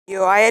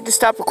Yo, I had to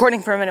stop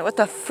recording for a minute. What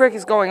the frick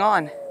is going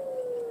on?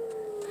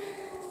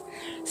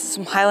 This is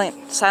some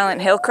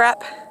Silent Hill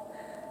crap.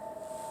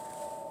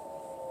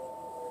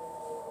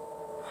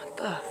 What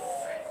the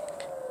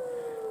frick?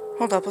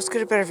 Hold up, let's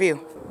get a better view.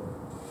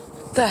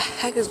 What the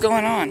heck is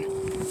going on?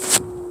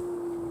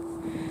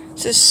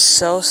 This is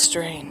so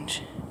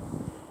strange.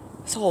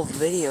 This whole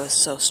video is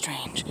so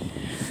strange.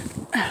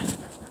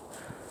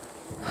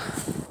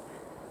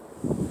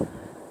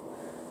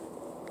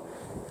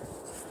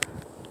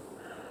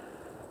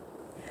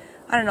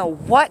 I don't know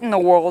what in the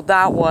world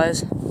that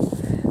was,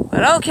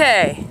 but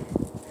okay.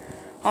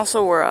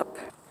 Also, we're up.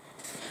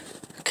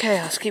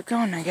 Okay, let's keep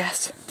going, I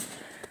guess.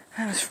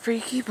 That was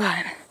freaky,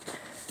 but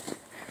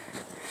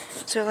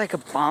is there like a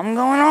bomb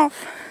going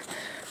off?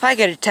 If I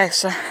get a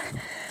text, I'm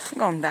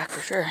going back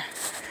for sure.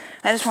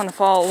 I just want to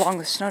follow along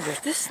the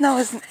snowdrift. This snow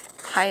isn't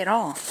high at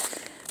all.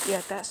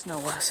 Yet that snow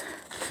was.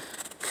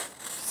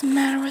 What's the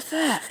matter with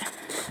that?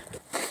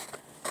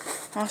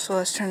 Also,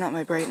 let's turn up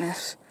my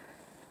brightness.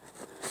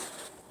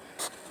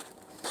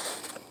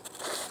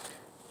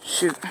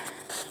 Shoot.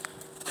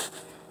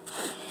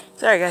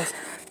 Sorry, guys.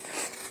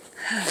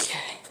 Okay.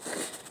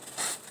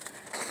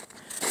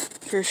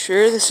 For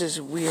sure, this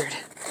is weird.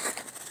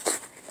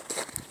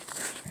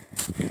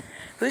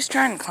 Who's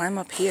trying to climb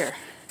up here?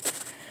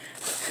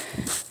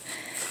 Is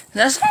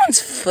that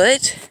someone's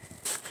foot?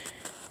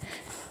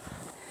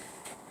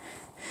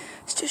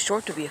 It's too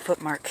short to be a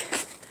footmark.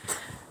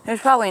 There's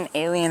probably an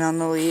alien on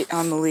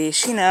the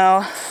leash, you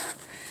know.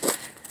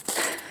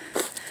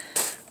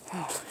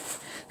 Oh,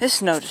 this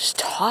snow just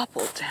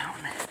toppled down.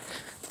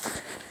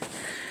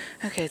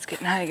 Okay, it's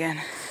getting high again.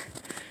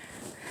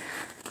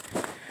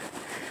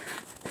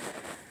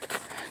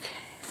 Okay.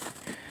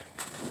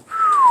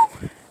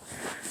 Whew.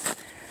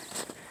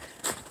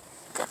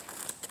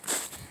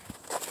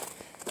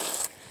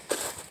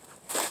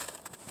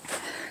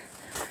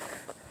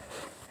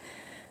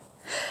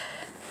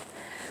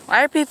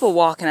 Why are people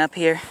walking up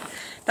here?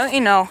 Don't you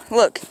know?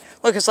 Look,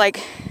 it's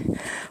like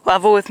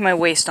level with my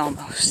waist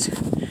almost.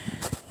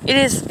 It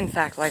is, in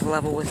fact, like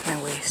level with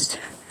my waist.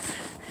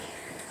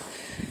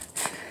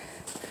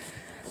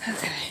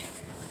 Okay,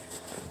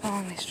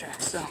 along these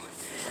tracks, so.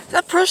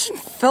 That person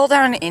fell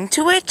down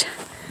into it?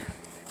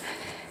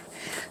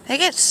 They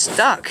get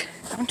stuck,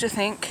 don't you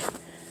think?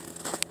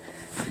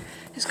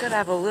 Just gotta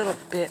have a little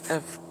bit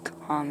of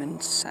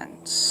common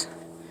sense.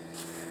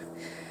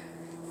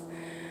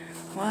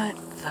 What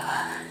the?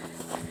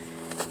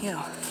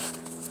 Yo.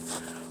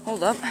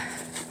 Hold up.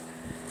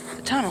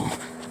 The tunnel.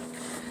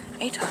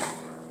 A tunnel.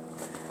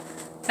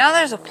 Now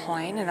there's a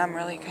plane, and I'm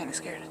really kind of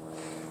scared.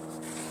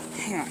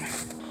 Hang on.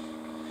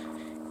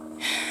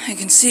 I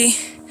can see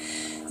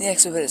the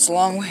exit, but it's a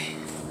long way.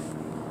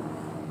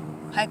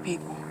 Hi,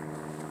 people.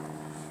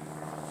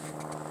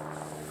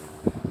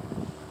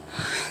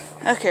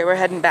 Okay, we're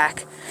heading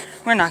back.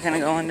 We're not gonna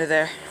go into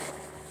there.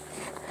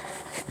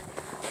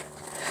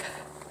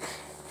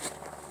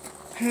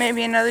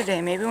 Maybe another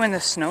day, maybe when the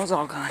snow's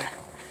all gone.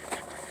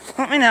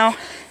 Let me know.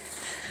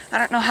 I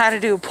don't know how to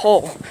do a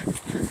poll.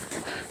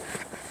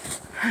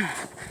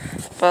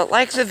 But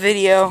like the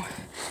video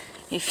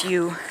if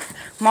you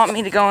want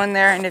me to go in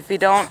there, and if you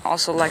don't,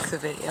 also like the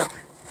video.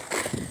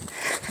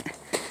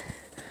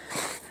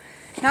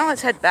 Now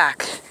let's head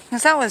back,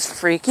 because that was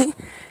freaky.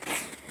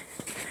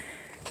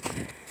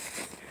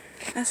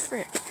 That's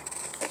freak.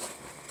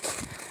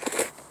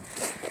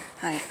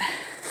 Alright,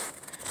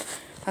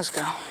 let's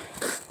go.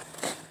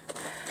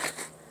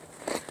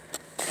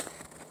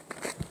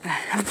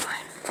 I'm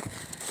fine.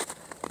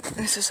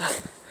 This is a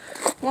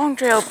long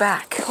trail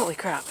back. Holy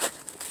crap.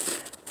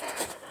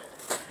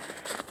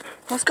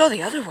 Let's go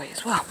the other way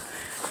as well.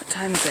 What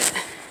time is it?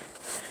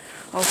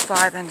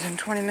 05 and in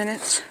 20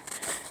 minutes.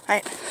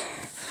 Alright.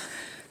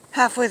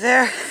 Halfway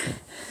there.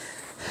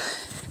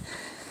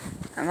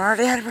 I'm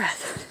already out of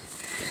breath.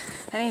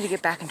 I need to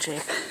get back in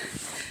shape.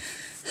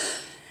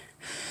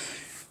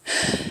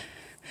 It's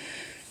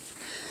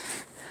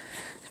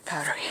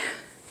powdery.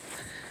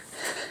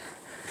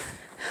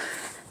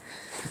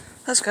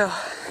 Let's go.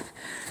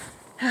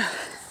 Oh,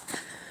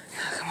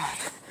 come on.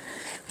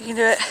 We can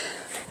do it.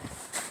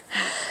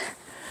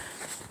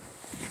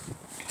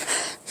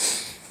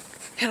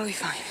 It'll be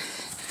fine.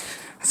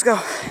 Let's go.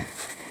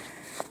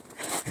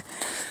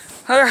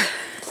 We're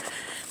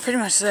pretty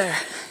much there.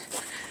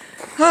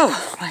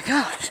 Oh my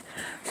gosh.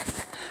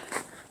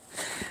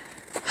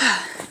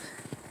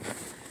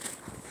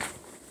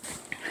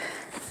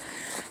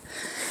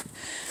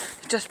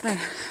 I've just been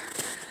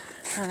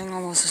running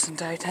almost this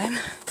entire time.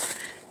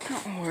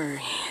 Don't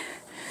worry.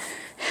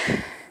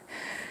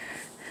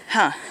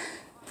 Huh.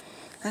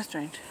 That's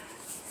strange.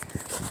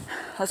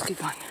 Let's keep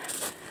going.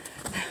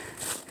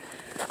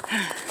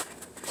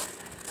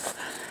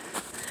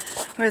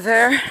 We're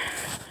there,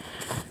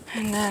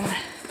 and then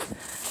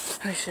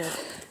we should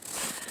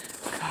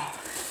go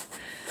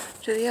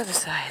to the other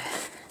side.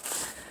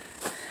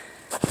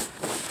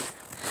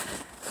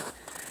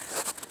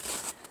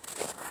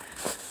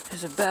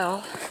 There's a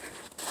bell.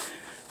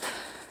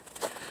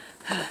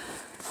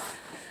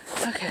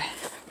 Okay.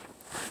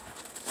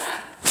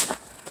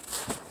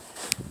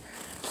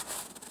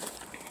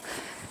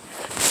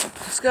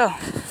 go.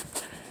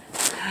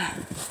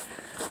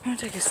 It won't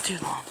take us too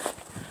long.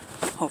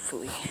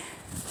 Hopefully.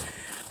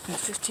 In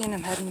 15,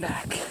 I'm heading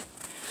back.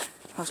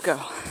 Let's go.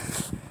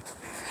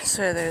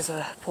 So there's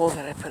a pole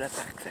that I put up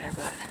back there,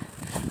 but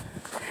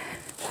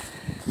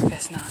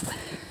guess not.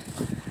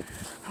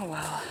 Oh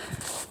well.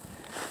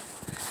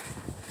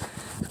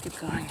 Let's keep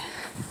going.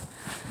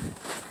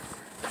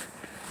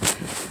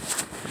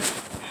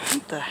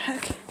 What the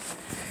heck?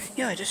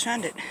 Yo, I just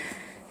found it.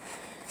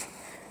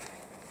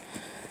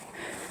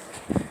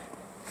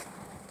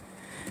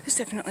 It's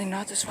definitely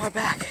not this far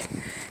back.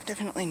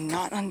 Definitely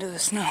not under the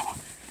snow.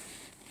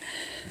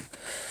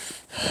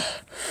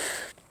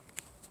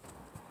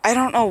 I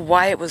don't know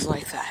why it was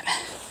like that,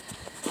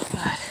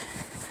 but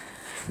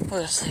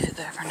we'll just leave it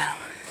there for now.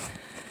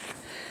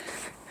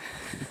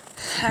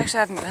 Actually,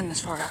 I haven't been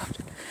this far out.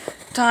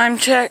 Time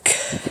check.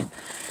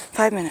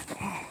 5 minutes.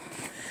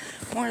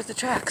 More at the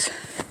tracks.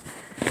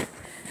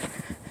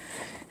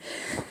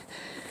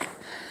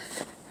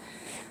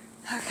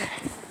 Okay.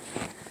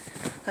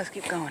 Let's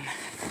keep going.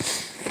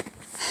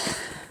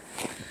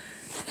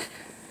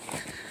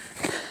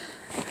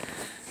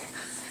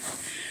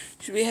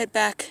 Should we head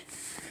back?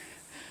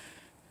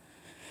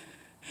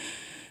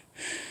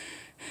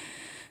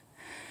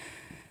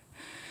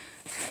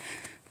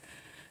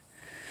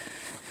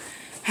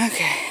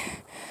 Okay.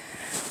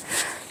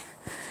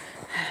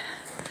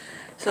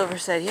 Silver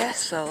said yes,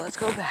 so let's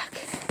go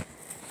back.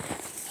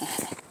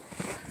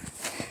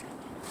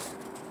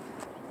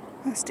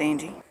 That's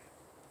dangy.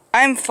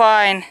 I'm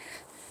fine.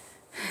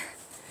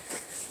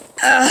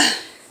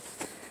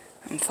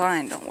 I'm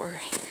fine, don't worry.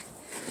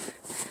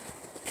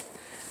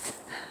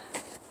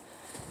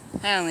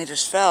 I only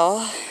just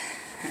fell.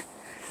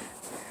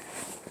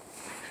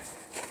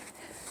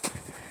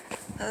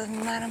 Other than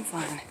that, I'm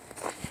fine.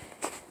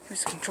 It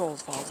was a controlled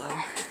fall,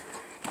 though.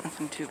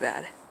 Nothing too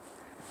bad.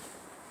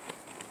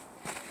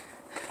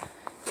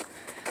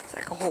 It's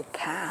like a whole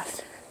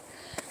path.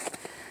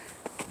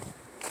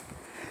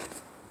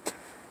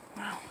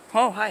 Wow.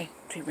 Oh, hi,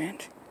 tree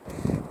branch.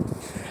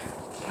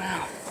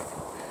 Wow.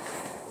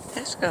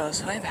 This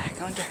goes way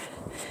back. I wonder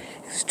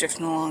if it's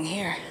drifting along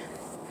here.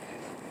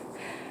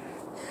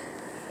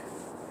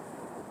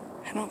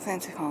 I don't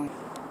fancy calling.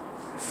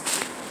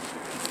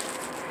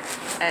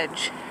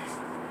 Edge.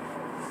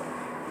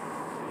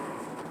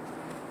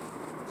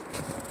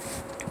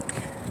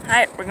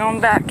 Alright, we're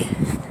going back.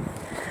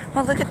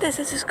 Well, look at this.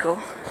 This is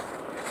cool.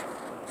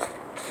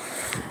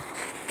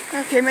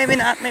 Okay, maybe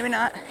not, maybe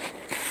not.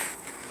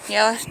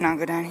 Yeah, let's not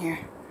go down here.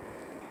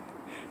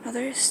 Oh,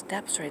 there is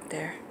steps right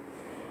there.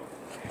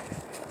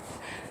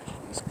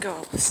 Let's go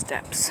up the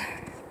steps.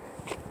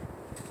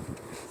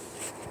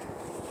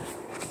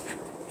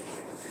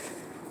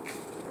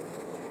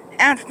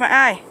 Ouch, my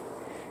eye.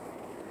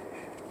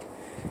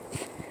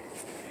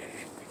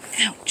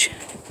 Ouch.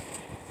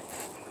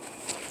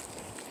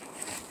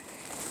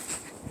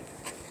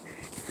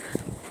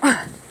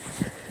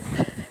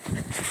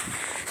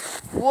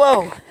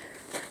 Whoa.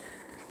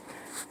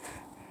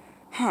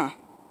 Huh.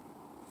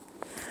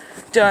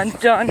 Dun,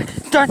 dun,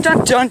 dun,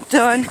 dun, dun,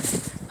 dun.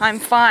 I'm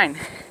fine.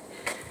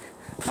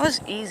 That was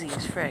easy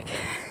as frick.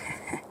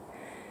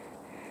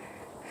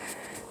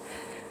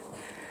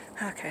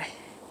 Okay.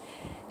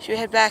 Should we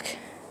head back?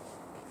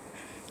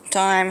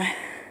 Time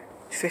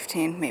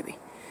 15, maybe.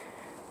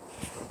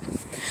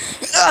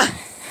 Ugh.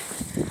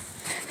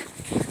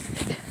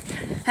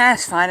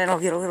 That's fine, it'll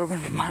get a little bit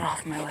of mud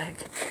off my leg.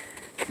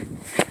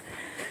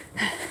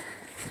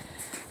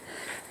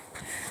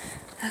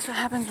 That's what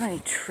happens when you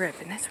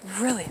trip, and it's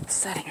really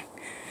upsetting.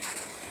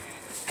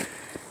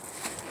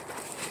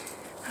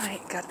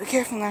 Alright, gotta be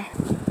careful now.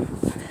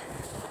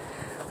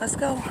 Let's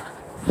go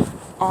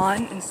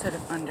on instead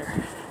of under.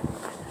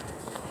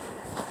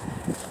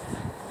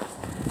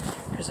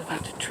 There's a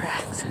bunch of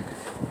tracks.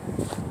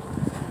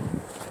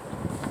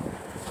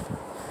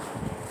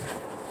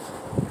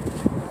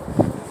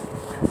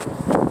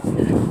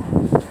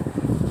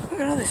 Look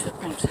at all these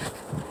footprints.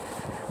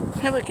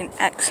 Maybe we can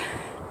X.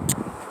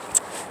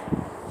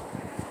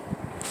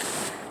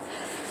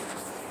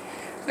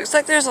 Looks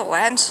like there's a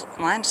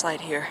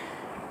landslide here.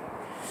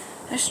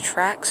 There's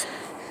tracks.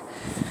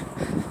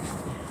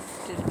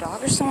 Did a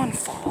dog or someone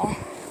fall?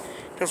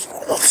 Goes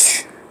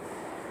whoosh.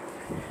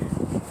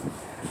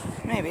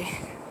 Maybe.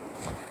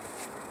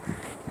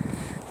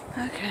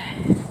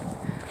 Okay.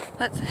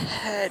 Let's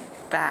head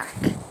back.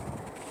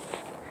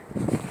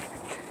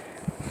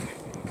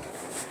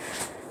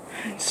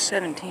 It's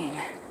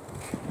 17.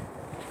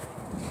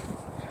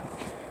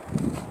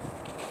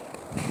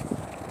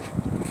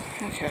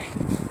 Okay.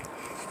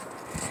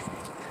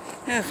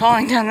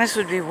 Falling down this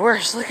would be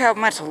worse. Look how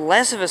much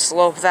less of a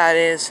slope that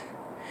is.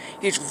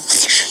 You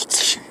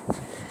just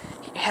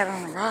your head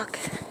on a rock.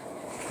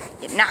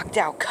 Get knocked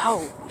out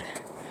cold.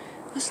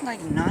 Let's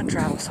like not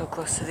travel so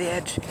close to the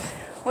edge.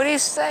 What do you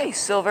say,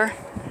 Silver?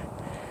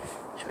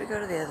 Should we go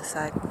to the other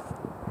side?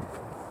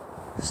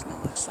 The snow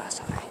looks less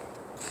high.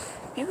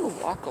 Maybe we'll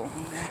walk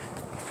along there.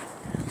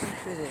 I wonder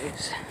who that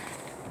is.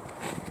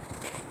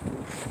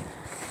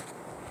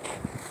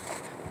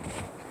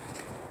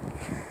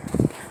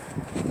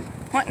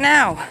 What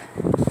now?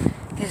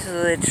 This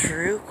is the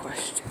true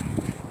question.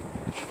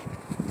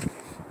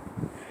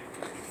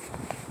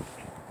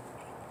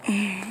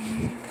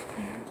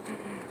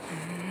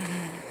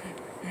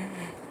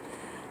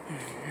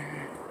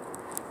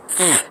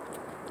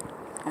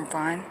 I'm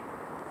fine.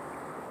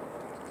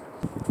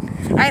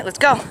 Alright, let's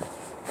go.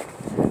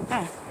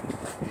 Oh.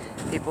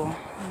 People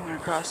went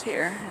across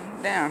here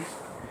and down.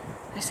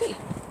 I see.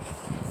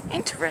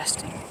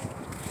 Interesting.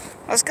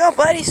 Let's go,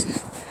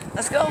 buddies.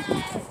 Let's go.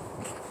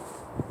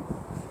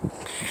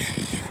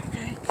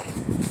 Okay.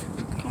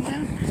 Calm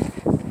down.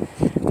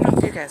 I don't know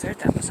if you guys heard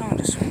that, but someone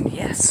just screamed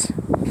yes.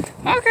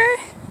 Okay.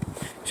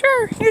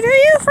 Sure, you do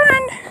you,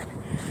 friend.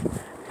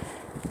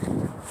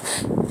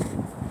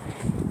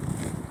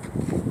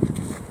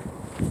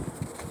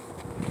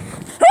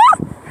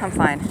 I'm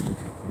fine.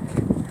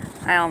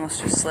 I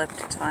almost just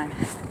slipped. It's fine.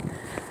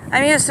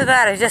 I'm used to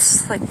that. I just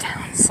slid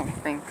down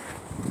something.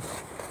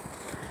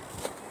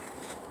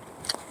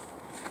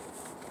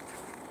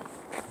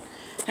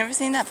 Never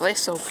seen that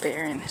place so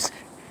barren. It's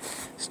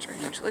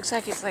strange. Looks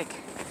like it's like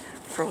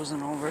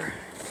frozen over.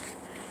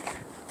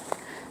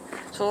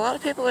 So a lot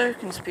of people are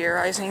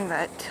conspirizing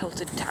that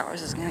Tilted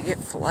Towers is gonna get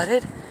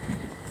flooded.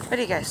 What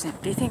do you guys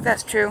think? Do you think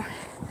that's true?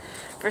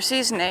 For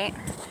season 8,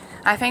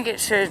 I think it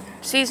should,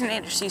 season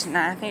 8 or season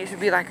 9, I think it should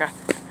be like a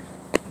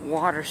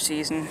water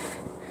season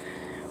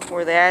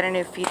where they add a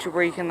new feature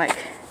where you can like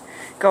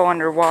go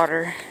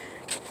underwater.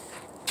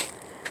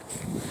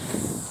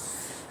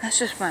 That's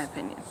just my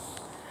opinion.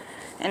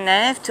 And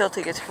then if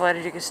Tilted gets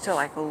flooded, you can still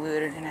like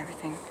loot it and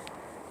everything.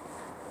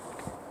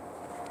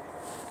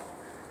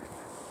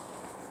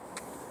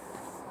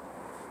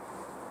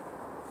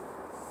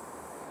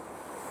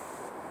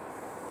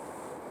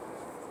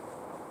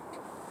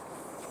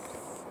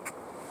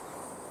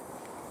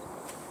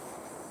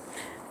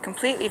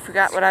 Completely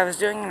forgot what I was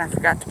doing and I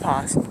forgot to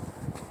pause.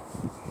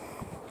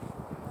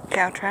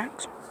 Cow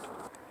tracks.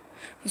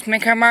 Let's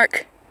make our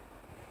mark.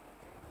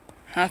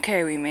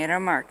 Okay, we made our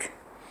mark.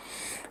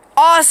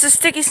 Oh, it's the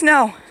sticky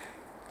snow.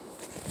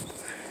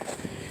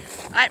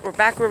 Alright, we're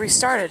back where we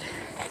started.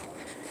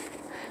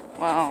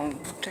 Well,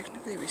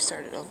 technically we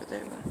started over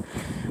there,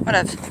 but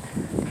whatever.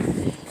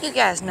 You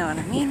guys know what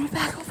I mean. We're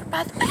back over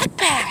by the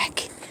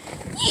backpack.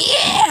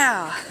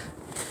 Yeah!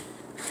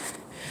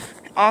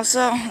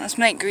 Also, let's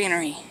make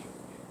greenery.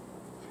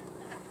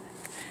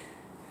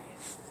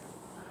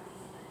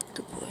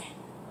 Good boy.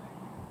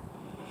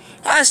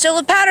 Ah, still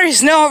the powdery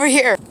snow over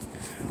here.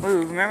 Ooh,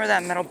 remember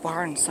that metal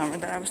bar in summer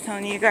that I was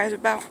telling you guys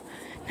about?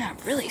 Now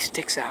it really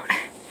sticks out.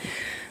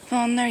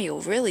 Well, in there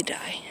you'll really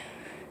die.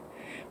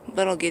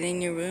 But it'll get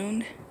in your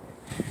wound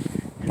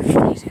and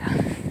freeze ya.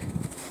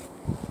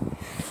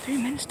 3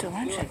 minutes till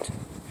luncheons.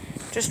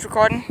 Just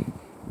recording.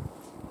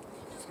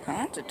 Oh,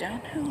 that's a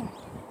downhill.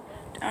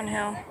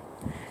 Downhill.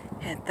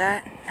 Hit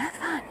that. Not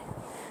fun.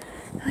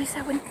 At least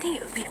I wouldn't think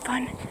it would be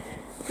fun.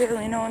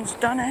 Clearly no one's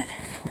done it.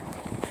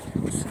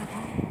 So.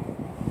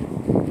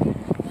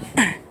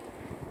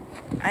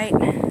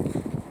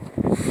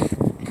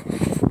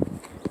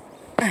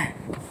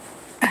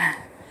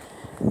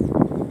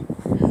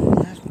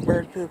 That's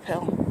bird poop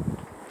hill.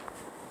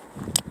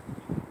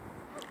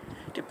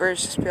 Do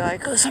birds just be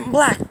like, oh, something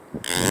black?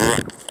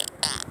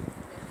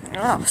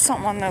 Oh,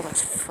 something on there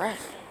looks fresh.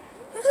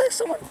 Looks like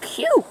someone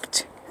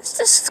puked. It's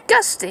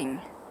disgusting.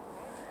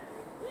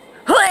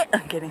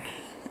 I'm kidding.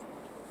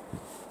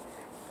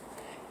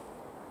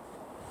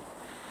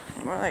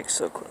 We're like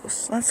so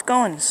close. Let's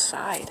go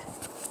inside,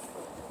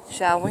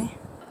 shall we?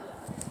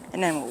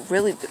 And then we'll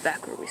really be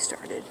back where we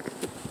started.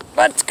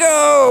 Let's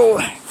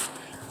go!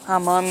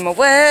 I'm on my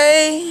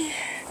way.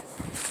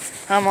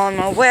 I'm on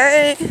my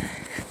way. I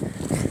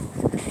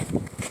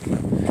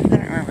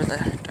don't remember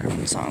the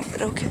Darwin song,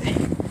 but okay.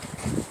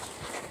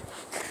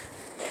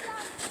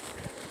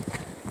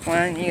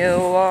 When you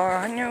are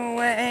on your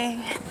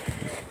way,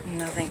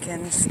 nothing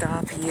can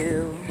stop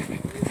you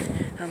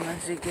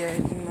unless you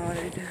get more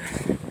to do.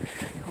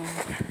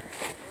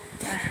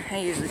 I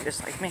usually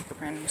just like make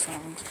up random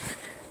songs.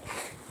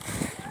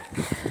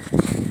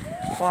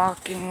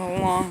 Walking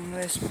along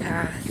this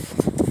path,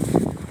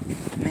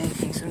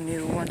 making some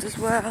new ones as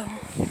well.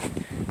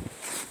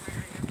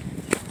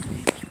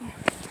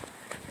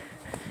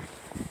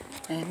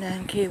 And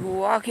then keep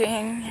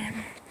walking.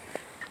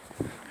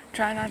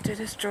 Try not to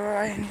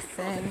destroy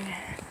anything.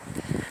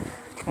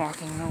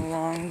 Walking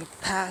along the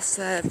paths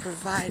that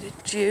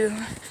provided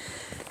you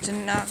to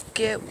not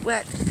get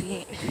wet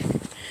feet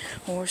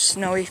or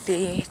snowy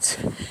feet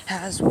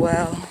as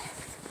well.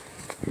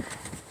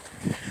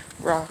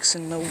 Rocks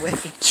in the way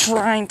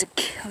trying to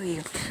kill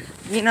you.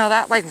 You know,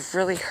 that like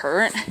really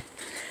hurt.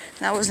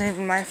 That wasn't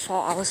even my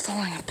fault. I was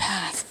following a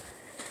path.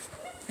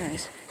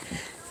 Anyways,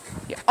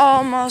 you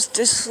almost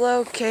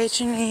dislocate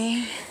your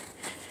knee,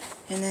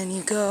 and then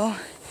you go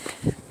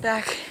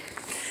back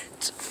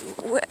to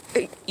where